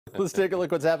Let's take a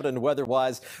look what's happening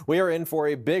weather-wise. We are in for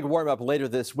a big warm-up later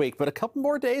this week, but a couple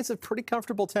more days of pretty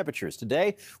comfortable temperatures.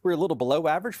 Today, we're a little below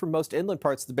average for most inland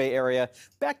parts of the Bay Area.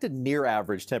 Back to near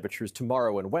average temperatures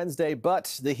tomorrow and Wednesday,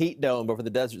 but the heat dome over the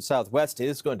desert southwest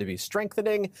is going to be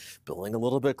strengthening, building a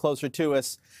little bit closer to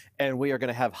us, and we are going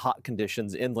to have hot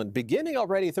conditions inland beginning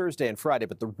already Thursday and Friday,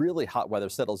 but the really hot weather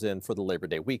settles in for the Labor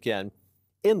Day weekend.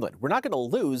 Inland, we're not going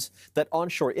to lose that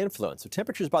onshore influence. So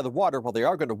temperatures by the water, while they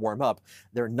are going to warm up,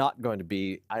 they're not going to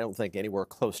be, I don't think, anywhere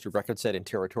close to record-setting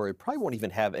territory. Probably won't even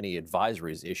have any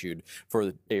advisories issued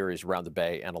for areas around the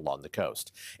bay and along the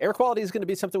coast. Air quality is going to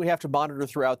be something we have to monitor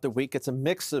throughout the week. It's a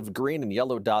mix of green and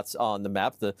yellow dots on the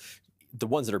map. The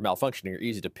ones that are malfunctioning are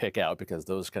easy to pick out because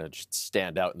those kind of just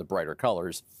stand out in the brighter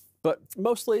colors. But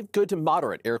mostly good to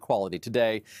moderate air quality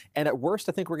today. And at worst,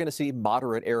 I think we're going to see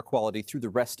moderate air quality through the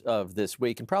rest of this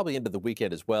week and probably into the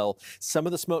weekend as well. Some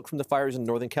of the smoke from the fires in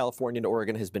Northern California and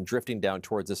Oregon has been drifting down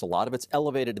towards us. A lot of it's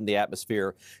elevated in the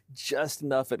atmosphere, just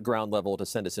enough at ground level to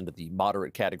send us into the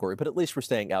moderate category. But at least we're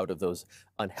staying out of those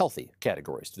unhealthy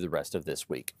categories through the rest of this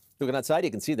week. Looking outside, you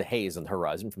can see the haze on the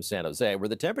horizon from San Jose, where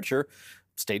the temperature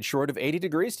stayed short of 80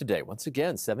 degrees today. Once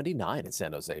again, 79 in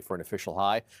San Jose for an official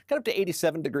high. Got up to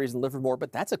 87 degrees in Livermore,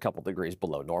 but that's a couple degrees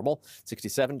below normal.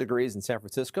 67 degrees in San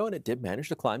Francisco, and it did manage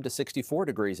to climb to 64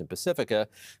 degrees in Pacifica.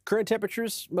 Current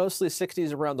temperatures, mostly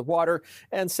 60s around the water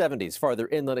and 70s farther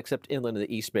inland, except inland in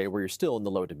the East Bay, where you're still in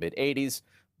the low to mid 80s.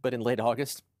 But in late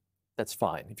August, that's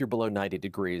fine. If you're below 90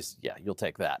 degrees, yeah, you'll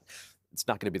take that. It's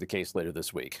not going to be the case later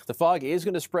this week. The fog is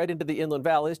going to spread into the inland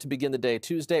valleys to begin the day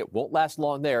Tuesday. It won't last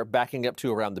long there, backing up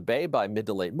to around the bay by mid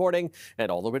to late morning and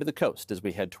all the way to the coast as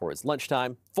we head towards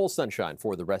lunchtime. Full sunshine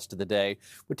for the rest of the day,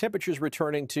 with temperatures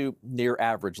returning to near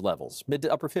average levels. Mid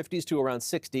to upper 50s to around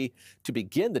 60 to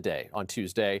begin the day on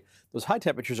Tuesday. Those high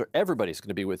temperatures are everybody's going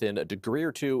to be within a degree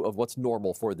or two of what's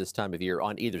normal for this time of year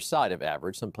on either side of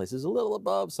average. Some places a little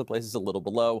above, some places a little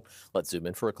below. Let's zoom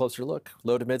in for a closer look.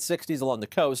 Low to mid 60s along the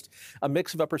coast. A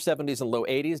mix of upper 70s and low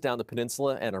 80s down the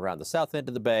peninsula and around the south end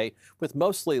of the bay, with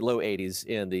mostly low 80s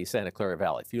in the Santa Clara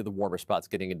Valley. A few of the warmer spots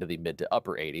getting into the mid to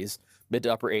upper 80s. Mid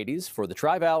to upper 80s for the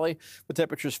Tri-Valley, with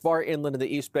temperatures far inland in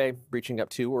the East Bay reaching up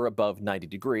to or above 90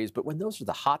 degrees. But when those are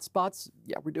the hot spots,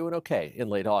 yeah, we're doing okay in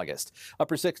late August.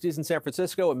 Upper 60s in San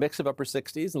Francisco, a mix of upper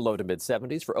 60s and low to mid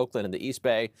 70s for Oakland and the East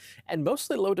Bay, and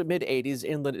mostly low to mid 80s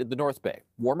inland in the North Bay.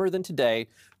 Warmer than today,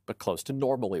 but close to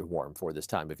normally warm for this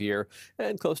time of year,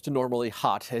 and close to normally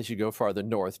hot as you go farther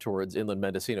north towards inland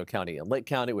Mendocino County and Lake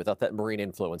County. Without that marine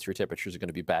influence, your temperatures are going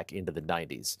to be back into the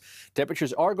 90s.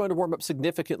 Temperatures are going to warm up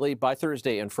significantly by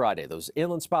Thursday and Friday. Those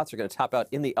inland spots are going to top out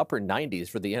in the upper 90s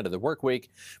for the end of the work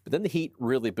week, but then the heat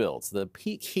really builds. The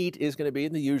peak heat is going to be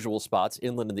in the usual spots,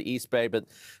 inland in the East Bay, but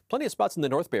plenty of spots in the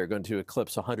North Bay are going to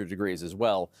eclipse 100 degrees as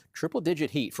well. Triple-digit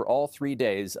heat for all 3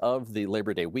 days of the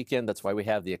Labor Day weekend. That's why we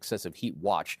have the excessive heat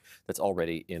watch that's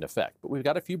already in effect. But we've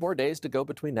got a few more days to go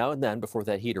between now and then before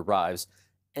that heat arrives.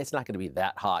 And it's not going to be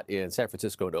that hot in San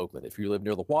Francisco and Oakland. If you live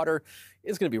near the water,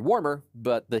 it's going to be warmer,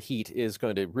 but the heat is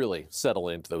going to really settle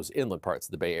into those inland parts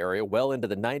of the Bay Area, well into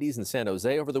the 90s in San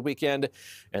Jose over the weekend.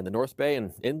 And the North Bay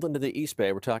and inland to the East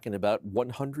Bay, we're talking about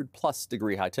 100-plus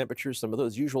degree high temperatures. Some of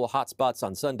those usual hot spots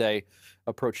on Sunday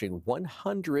approaching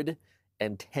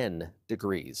 110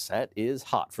 degrees. That is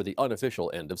hot for the unofficial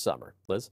end of summer. Liz?